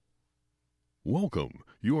Welcome.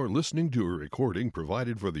 You are listening to a recording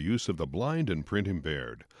provided for the use of the blind and print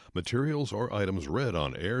impaired. Materials or items read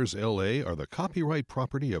on Airs LA are the copyright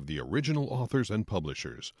property of the original authors and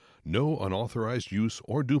publishers. No unauthorized use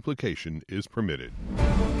or duplication is permitted.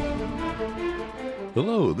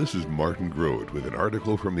 Hello, this is Martin Grodt with an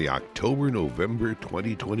article from the October-November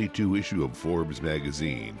 2022 issue of Forbes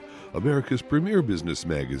magazine, America's premier business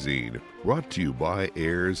magazine, brought to you by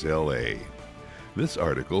Airs LA. This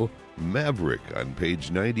article, Maverick, on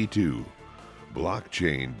page 92.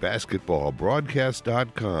 Blockchain, basketball,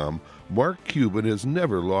 broadcast.com, Mark Cuban has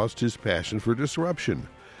never lost his passion for disruption.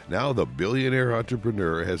 Now the billionaire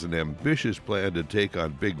entrepreneur has an ambitious plan to take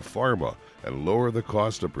on big pharma and lower the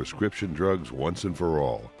cost of prescription drugs once and for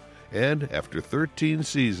all. And after 13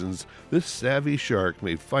 seasons, this savvy shark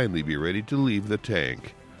may finally be ready to leave the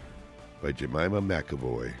tank. By Jemima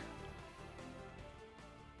McAvoy.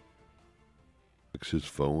 His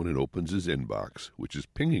phone and opens his inbox, which is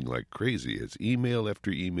pinging like crazy as email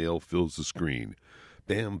after email fills the screen.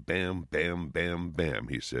 Bam, bam, bam, bam, bam,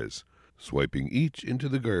 he says, swiping each into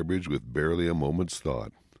the garbage with barely a moment's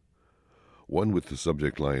thought. One with the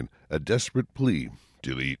subject line, "A desperate plea,"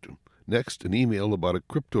 delete. Next, an email about a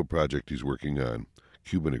crypto project he's working on.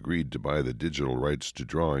 Cuban agreed to buy the digital rights to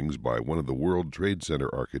drawings by one of the World Trade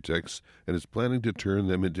Center architects and is planning to turn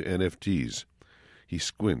them into NFTs. He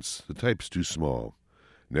squints. The type's too small.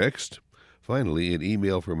 Next, finally, an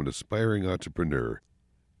email from an aspiring entrepreneur.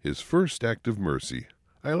 His first act of mercy.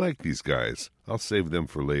 I like these guys. I'll save them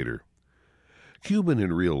for later. Cuban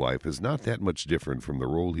in real life is not that much different from the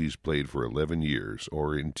role he's played for 11 years,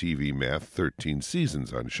 or in TV math 13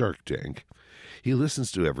 seasons on Shark Tank. He listens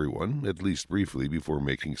to everyone, at least briefly, before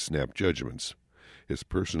making snap judgments. His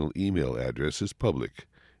personal email address is public.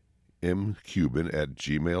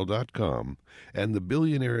 mcuban@gmail.com, and the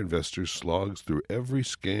billionaire investor slogs through every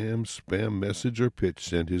scam, spam message, or pitch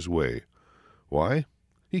sent his way. Why?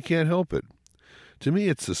 He can't help it. To me,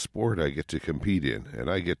 it's a sport I get to compete in, and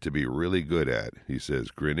I get to be really good at, he says,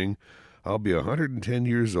 grinning. I'll be 110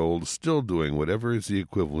 years old, still doing whatever is the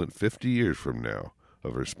equivalent 50 years from now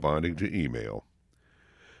of responding to email.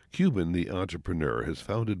 Cuban, the entrepreneur, has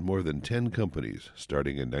founded more than 10 companies,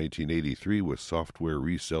 starting in 1983 with software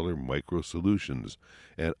reseller Micro Solutions,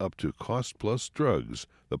 and up to Cost Plus Drugs,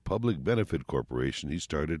 the public benefit corporation he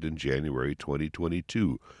started in January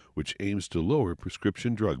 2022, which aims to lower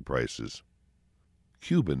prescription drug prices.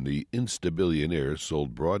 Cuban, the insta-billionaire,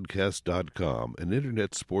 sold Broadcast.com, an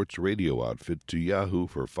internet sports radio outfit, to Yahoo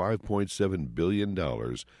for $5.7 billion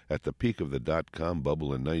at the peak of the dot-com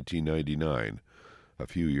bubble in 1999. A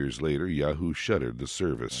few years later, Yahoo shuttered the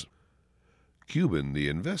service. Cuban, the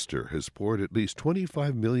investor, has poured at least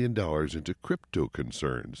 $25 million into crypto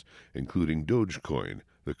concerns, including Dogecoin,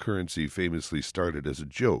 the currency famously started as a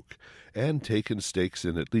joke, and taken stakes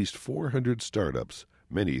in at least 400 startups,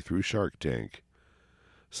 many through Shark Tank.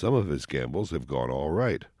 Some of his gambles have gone all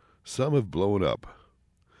right. Some have blown up.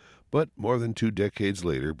 But more than 2 decades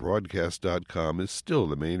later, Broadcast.com is still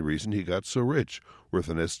the main reason he got so rich, worth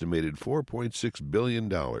an estimated $4.6 billion,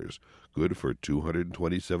 good for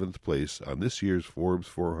 227th place on this year's Forbes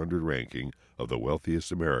 400 ranking of the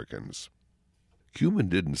wealthiest Americans. Cuban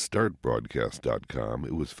didn't start Broadcast.com.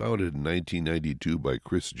 It was founded in 1992 by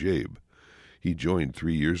Chris Jabe. He joined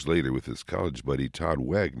 3 years later with his college buddy Todd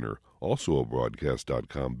Wagner, also a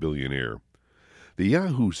Broadcast.com billionaire. The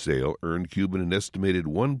Yahoo sale earned Cuban an estimated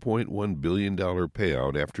 $1.1 billion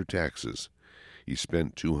payout after taxes. He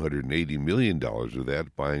spent $280 million of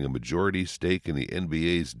that buying a majority stake in the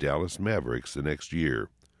NBA's Dallas Mavericks the next year.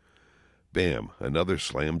 Bam, another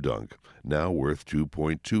slam dunk, now worth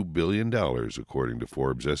 $2.2 billion, according to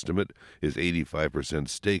Forbes' estimate. His 85%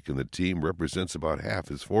 stake in the team represents about half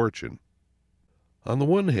his fortune. On the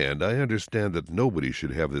one hand, I understand that nobody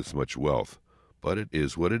should have this much wealth, but it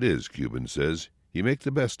is what it is, Cuban says. You make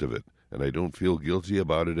the best of it, and I don't feel guilty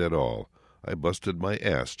about it at all. I busted my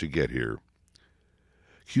ass to get here.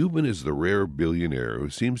 Cuban is the rare billionaire who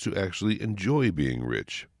seems to actually enjoy being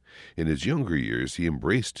rich. In his younger years, he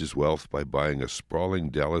embraced his wealth by buying a sprawling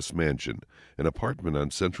Dallas mansion, an apartment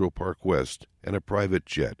on Central Park West, and a private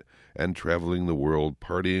jet, and traveling the world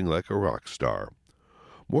partying like a rock star.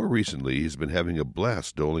 More recently, he's been having a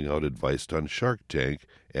blast doling out advice on Shark Tank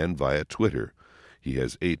and via Twitter. He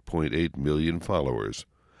has 8.8 million followers,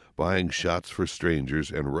 buying shots for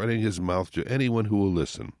strangers and running his mouth to anyone who will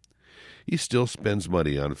listen. He still spends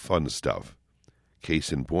money on fun stuff.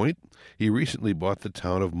 Case in point, he recently bought the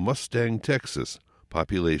town of Mustang, Texas,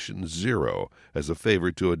 population 0, as a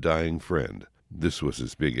favor to a dying friend. This was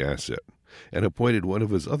his big asset, and appointed one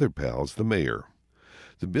of his other pals the mayor.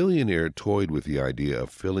 The billionaire toyed with the idea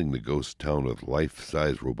of filling the ghost town with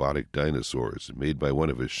life-size robotic dinosaurs made by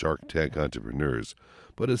one of his Shark Tank entrepreneurs,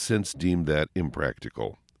 but has since deemed that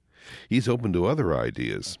impractical. He's open to other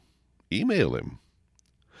ideas. Email him.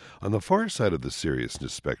 On the far side of the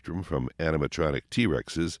seriousness spectrum from animatronic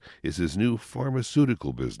T-Rexes is his new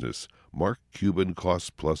pharmaceutical business, Mark Cuban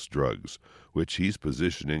Cost Plus Drugs, which he's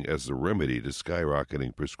positioning as the remedy to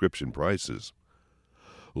skyrocketing prescription prices.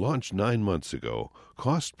 Launched 9 months ago,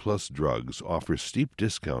 Cost Plus Drugs offers steep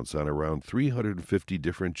discounts on around 350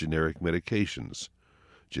 different generic medications.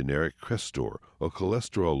 Generic Crestor, a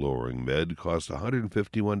cholesterol-lowering med, costs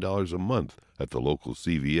 $151 a month at the local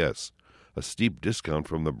CVS, a steep discount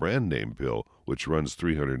from the brand-name pill, which runs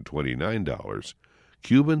 $329.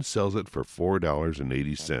 Cuban sells it for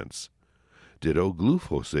 $4.80. Ditto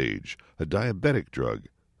Glufosinate, a diabetic drug.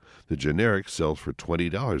 The generic sells for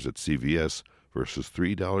 $20 at CVS versus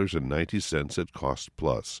 $3.90 at Cost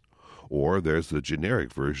Plus. Or there's the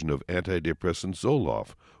generic version of antidepressant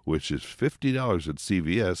Zoloft, which is $50 at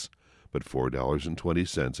CVS, but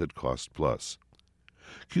 $4.20 at Cost Plus.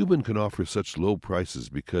 Cuban can offer such low prices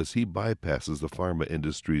because he bypasses the pharma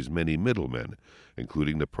industry's many middlemen,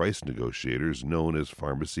 including the price negotiators known as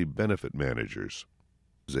pharmacy benefit managers.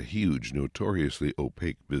 It's a huge, notoriously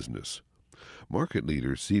opaque business. Market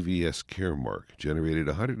leader CVS Caremark generated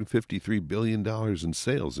 $153 billion in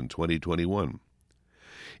sales in 2021.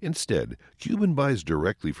 Instead, Cuban buys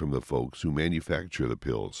directly from the folks who manufacture the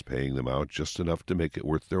pills, paying them out just enough to make it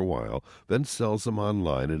worth their while, then sells them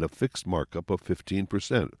online at a fixed markup of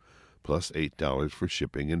 15%, plus $8 for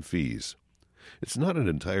shipping and fees. It's not an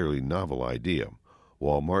entirely novel idea.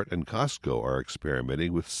 Walmart and Costco are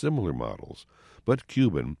experimenting with similar models, but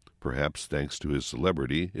Cuban, perhaps thanks to his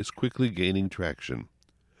celebrity, is quickly gaining traction.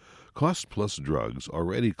 Cost Plus Drugs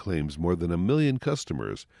already claims more than 1 million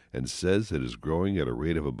customers and says it is growing at a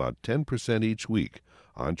rate of about 10% each week,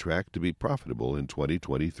 on track to be profitable in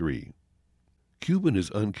 2023. Cuban is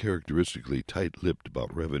uncharacteristically tight-lipped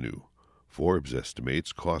about revenue. Forbes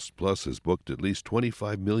estimates Cost Plus has booked at least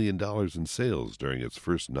 $25 million in sales during its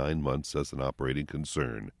first 9 months as an operating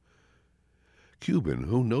concern. Cuban,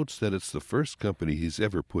 who notes that it's the first company he's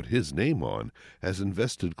ever put his name on, has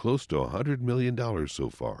invested close to $100 million so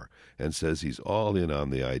far and says he's all in on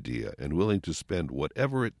the idea and willing to spend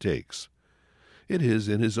whatever it takes. It is,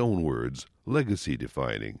 in his own words,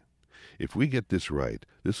 legacy-defining. If we get this right,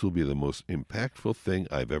 this will be the most impactful thing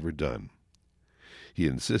I've ever done. He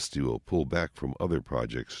insists he will pull back from other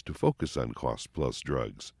projects to focus on Cost Plus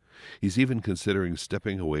Drugs. He's even considering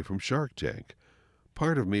stepping away from Shark Tank.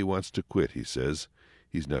 Part of me wants to quit, he says.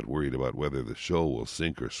 He's not worried about whether the show will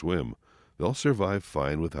sink or swim. They'll survive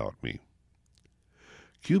fine without me.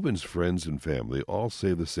 Cuban's friends and family all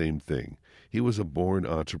say the same thing. He was a born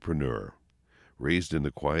entrepreneur. Raised in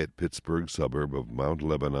the quiet Pittsburgh suburb of Mount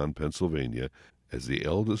Lebanon, Pennsylvania, as the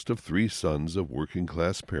eldest of 3 sons of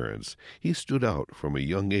working-class parents, he stood out from a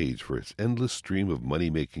young age for his endless stream of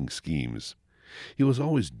money-making schemes. He was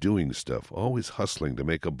always doing stuff, always hustling to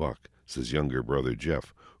make a buck, says younger brother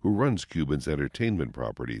Jeff, who runs Cuban's entertainment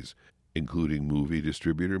properties, including movie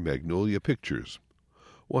distributor Magnolia Pictures.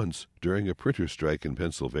 Once, during a printer strike in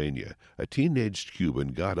Pennsylvania, a teenaged Cuban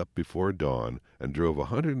got up before dawn and drove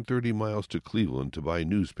 130 miles to Cleveland to buy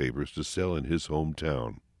newspapers to sell in his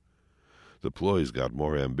hometown. The ploys got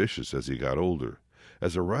more ambitious as he got older.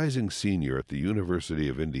 As a rising senior at the University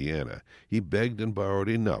of Indiana, he begged and borrowed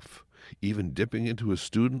enough, even dipping into his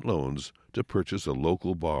student loans, to purchase a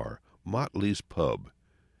local bar, Motley's Pub.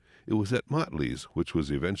 It was at Motley's, which was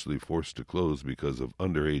eventually forced to close because of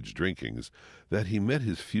underage drinkings, that he met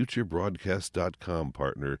his future Broadcast.com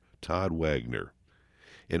partner, Todd Wagner.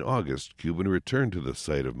 In August, Cuban returned to the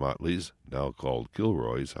site of Motley's, now called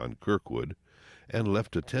Kilroy's, on Kirkwood, and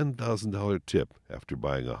left a $10,000 tip after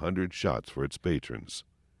buying 100 shots for its patrons.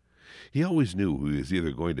 He always knew he was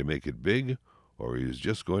either going to make it big or he was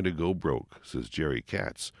just going to go broke, says Jerry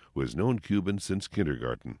Katz, who has known Cuban since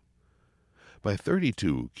kindergarten. By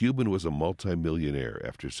 32, Cuban was a multimillionaire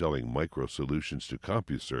after selling micro solutions to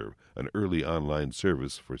CompuServe, an early online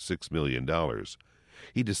service, for $6 million.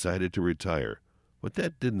 He decided to retire, but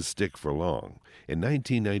that didn't stick for long. In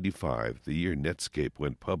 1995, the year Netscape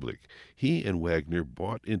went public, he and Wagner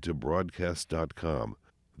bought into Broadcast.com,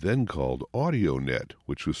 then called AudioNet,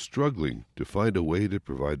 which was struggling to find a way to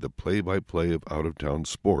provide the play-by-play of out-of-town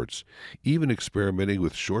sports, even experimenting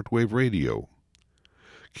with shortwave radio.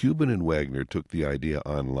 Cuban and Wagner took the idea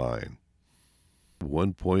online.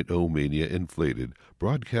 1.0 mania inflated,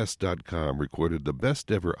 Broadcast.com recorded the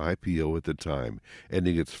best-ever IPO at the time,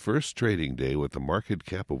 ending its first trading day with a market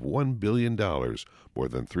cap of $1 billion, more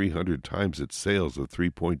than 300 times its sales of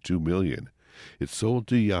 $3.2 million. It sold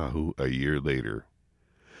to Yahoo a year later.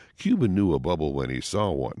 Cuban knew a bubble when he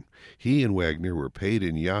saw one. He and Wagner were paid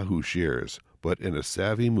in Yahoo shares, but in a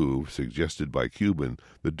savvy move suggested by Cuban,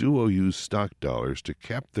 the duo used stock dollars to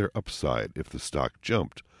cap their upside if the stock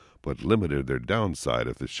jumped, but limited their downside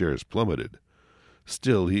if the shares plummeted.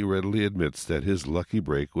 Still, he readily admits that his lucky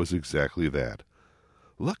break was exactly that.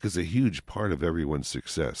 Luck is a huge part of everyone's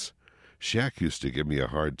success. Shaq used to give me a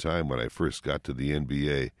hard time when I first got to the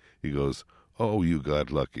NBA. He goes, "Oh, you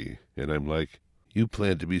got lucky." And I'm like, "You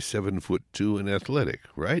plan to be 7'2" and athletic,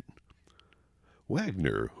 right?"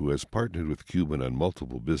 Wagner, who has partnered with Cuban on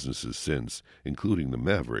multiple businesses since, including the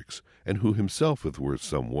Mavericks, and who himself is worth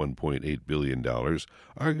some $1.8 billion,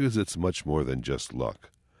 argues it's much more than just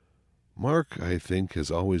luck. Mark, I think,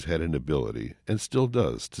 has always had an ability, and still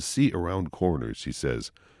does, to see around corners, he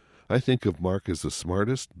says. I think of Mark as the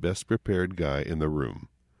smartest, best-prepared guy in the room.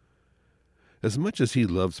 As much as he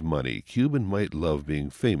loves money, Cuban might love being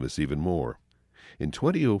famous even more. In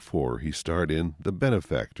 2004, he starred in The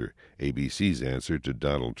Benefactor, ABC's answer to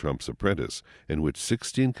Donald Trump's Apprentice, in which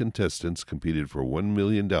 16 contestants competed for $1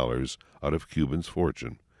 million out of Cuban's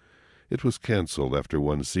fortune. It was canceled after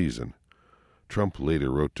one season. Trump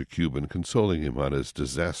later wrote to Cuban consoling him on his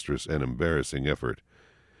disastrous and embarrassing effort.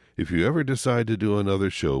 "If you ever decide to do another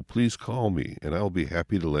show, please call me, and I'll be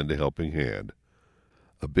happy to lend a helping hand."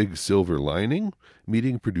 A big silver lining?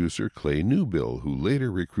 Meeting producer Clay Newbill, who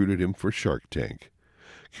later recruited him for Shark Tank.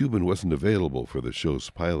 Cuban wasn't available for the show's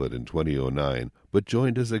pilot in 2009, but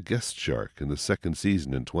joined as a guest shark in the second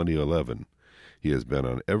season in 2011. He has been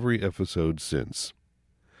on every episode since.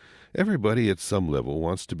 Everybody at some level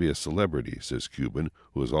wants to be a celebrity, says Cuban,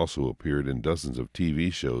 who has also appeared in dozens of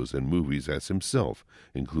TV shows and movies as himself,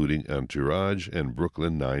 including Entourage and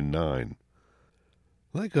Brooklyn Nine-Nine.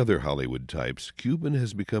 Like other Hollywood types, Cuban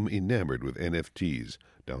has become enamored with NFTs,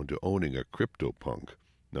 down to owning a CryptoPunk,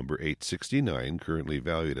 number 869, currently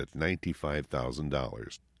valued at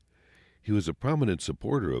 $95,000. He was a prominent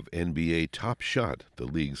supporter of NBA Top Shot, the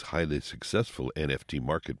league's highly successful NFT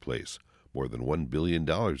marketplace, more than $1 billion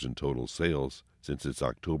in total sales since its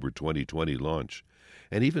October 2020 launch,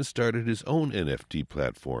 and even started his own NFT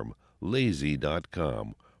platform,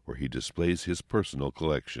 Lazy.com, where he displays his personal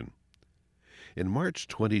collection. In March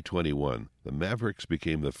 2021, the Mavericks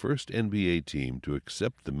became the first NBA team to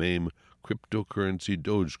accept the meme cryptocurrency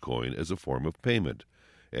Dogecoin as a form of payment,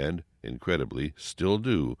 and, incredibly, still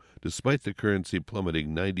do, despite the currency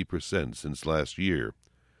plummeting 90% since last year.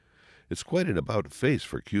 It's quite an about-face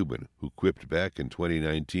for Cuban, who quipped back in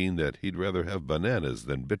 2019 that he'd rather have bananas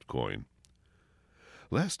than Bitcoin.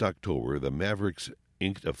 Last October, the Mavericks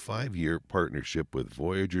inked a 5-year partnership with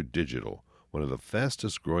Voyager Digital, one of the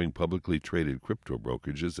fastest-growing publicly traded crypto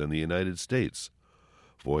brokerages in the United States.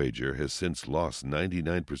 Voyager has since lost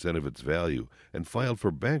 99% of its value and filed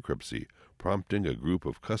for bankruptcy, prompting a group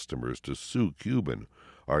of customers to sue Cuban,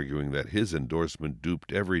 arguing that his endorsement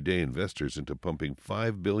duped everyday investors into pumping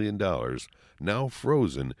 $5 billion, now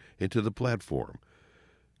frozen, into the platform.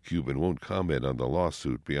 Cuban won't comment on the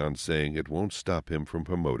lawsuit beyond saying it won't stop him from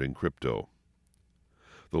promoting crypto.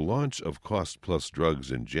 The launch of Cost Plus Drugs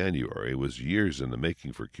in January was years in the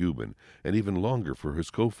making for Cuban, and even longer for his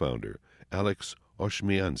co-founder, Alex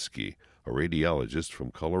Oshmiansky, a radiologist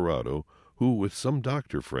from Colorado, who, with some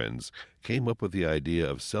doctor friends, came up with the idea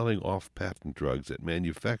of selling off-patent drugs at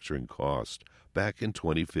manufacturing cost back in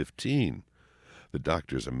 2015. The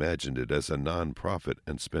doctors imagined it as a non-profit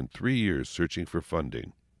and spent 3 years searching for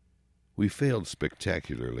funding. "We failed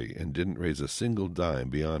spectacularly and didn't raise a single dime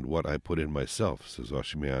beyond what I put in myself," says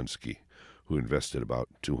Oshmiansky, who invested about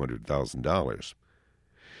 $200,000.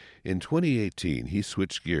 In 2018, he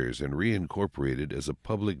switched gears and reincorporated as a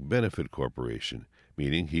public benefit corporation,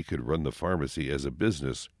 meaning he could run the pharmacy as a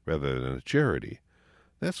business rather than a charity.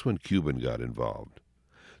 That's when Cuban got involved.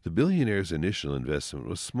 The billionaire's initial investment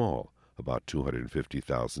was small, about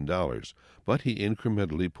 $250,000, but he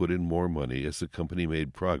incrementally put in more money as the company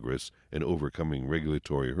made progress in overcoming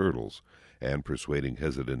regulatory hurdles and persuading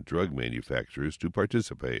hesitant drug manufacturers to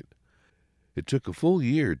participate. It took a full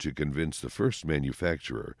year to convince the first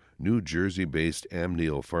manufacturer, New Jersey-based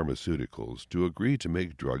Amneal Pharmaceuticals, to agree to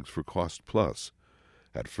make drugs for Cost Plus.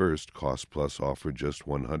 At first, Cost Plus offered just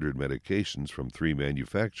 100 medications from 3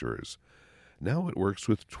 manufacturers. Now it works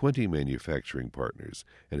with 20 manufacturing partners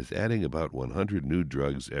and is adding about 100 new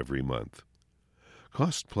drugs every month.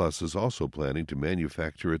 Cost Plus is also planning to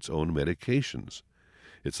manufacture its own medications.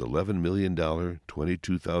 Its $11 million,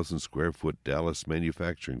 22,000 square foot Dallas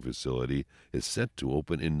manufacturing facility is set to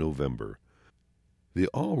open in November. The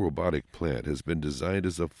all-robotic plant has been designed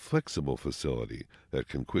as a flexible facility that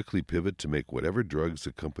can quickly pivot to make whatever drugs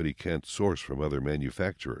the company can't source from other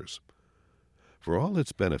manufacturers. For all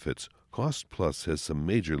its benefits, Cost Plus has some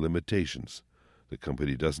major limitations. The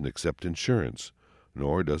company doesn't accept insurance,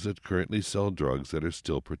 nor does it currently sell drugs that are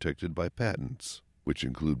still protected by patents, which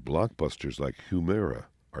include blockbusters like Humira,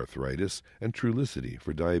 arthritis, and Trulicity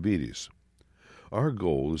for diabetes. Our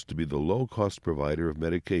goal is to be the low-cost provider of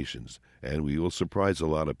medications, and we will surprise a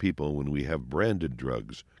lot of people when we have branded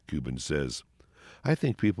drugs, Cuban says. I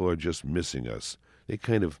think people are just missing us. They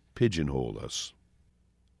kind of pigeonhole us.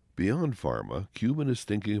 Beyond pharma, Cuban is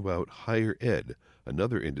thinking about higher ed,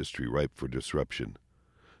 another industry ripe for disruption.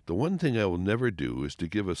 The one thing I will never do is to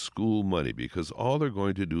give a school money because all they're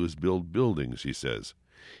going to do is build buildings, he says.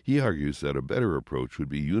 He argues that a better approach would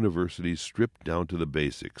be universities stripped down to the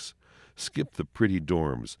basics. Skip the pretty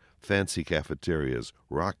dorms, fancy cafeterias,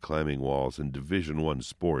 rock-climbing walls, and Division I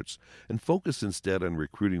sports, and focus instead on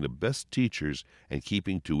recruiting the best teachers and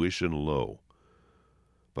keeping tuition low.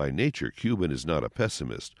 By nature, Cuban is not a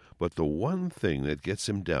pessimist, but the one thing that gets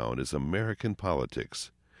him down is American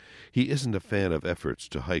politics. He isn't a fan of efforts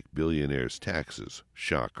to hike billionaires' taxes,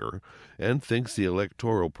 shocker, and thinks the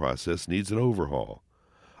electoral process needs an overhaul.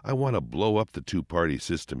 I want to blow up the two-party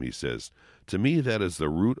system, he says. To me, that is the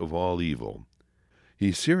root of all evil.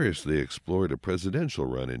 He seriously explored a presidential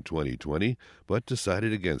run in 2020, but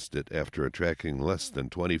decided against it after attracting less than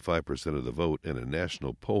 25% of the vote in a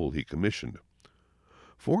national poll he commissioned.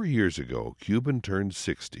 4 years ago, Cuban turned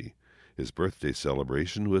 60. His birthday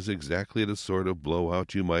celebration was exactly the sort of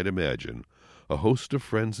blowout you might imagine. A host of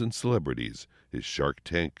friends and celebrities, his Shark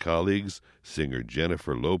Tank colleagues, singer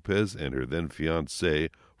Jennifer Lopez and her then-fiancé,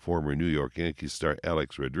 former New York Yankees star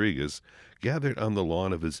Alex Rodriguez, gathered on the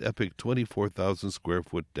lawn of his epic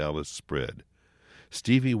 24,000-square-foot Dallas spread.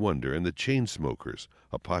 Stevie Wonder and the Chainsmokers,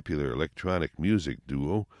 a popular electronic music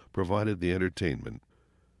duo, provided the entertainment.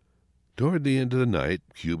 Toward the end of the night,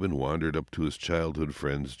 Cuban wandered up to his childhood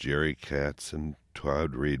friends Jerry Katz and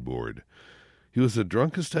Todd Raidboard. He was the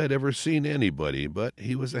drunkest I'd ever seen anybody, but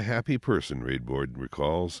he was a happy person, Raidboard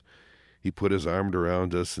recalls. He put his arm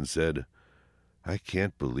around us and said, "I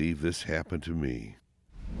can't believe this happened to me."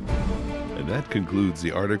 And that concludes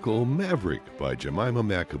the article Maverick by Jemima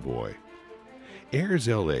McAvoy. AIRS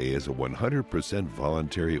LA is a 100%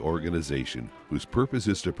 voluntary organization whose purpose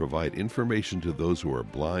is to provide information to those who are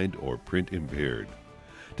blind or print impaired.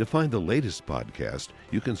 To find the latest podcast,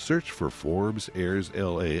 you can search for Forbes AIRS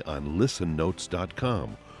LA on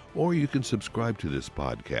listennotes.com, or you can subscribe to this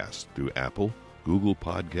podcast through Apple, Google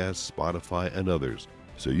Podcasts, Spotify, and others,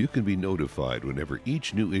 so you can be notified whenever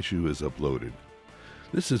each new issue is uploaded.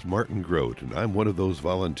 This is Martin Grodt, and I'm one of those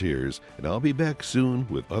volunteers, and I'll be back soon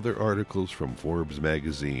with other articles from Forbes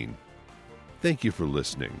magazine. Thank you for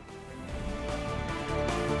listening.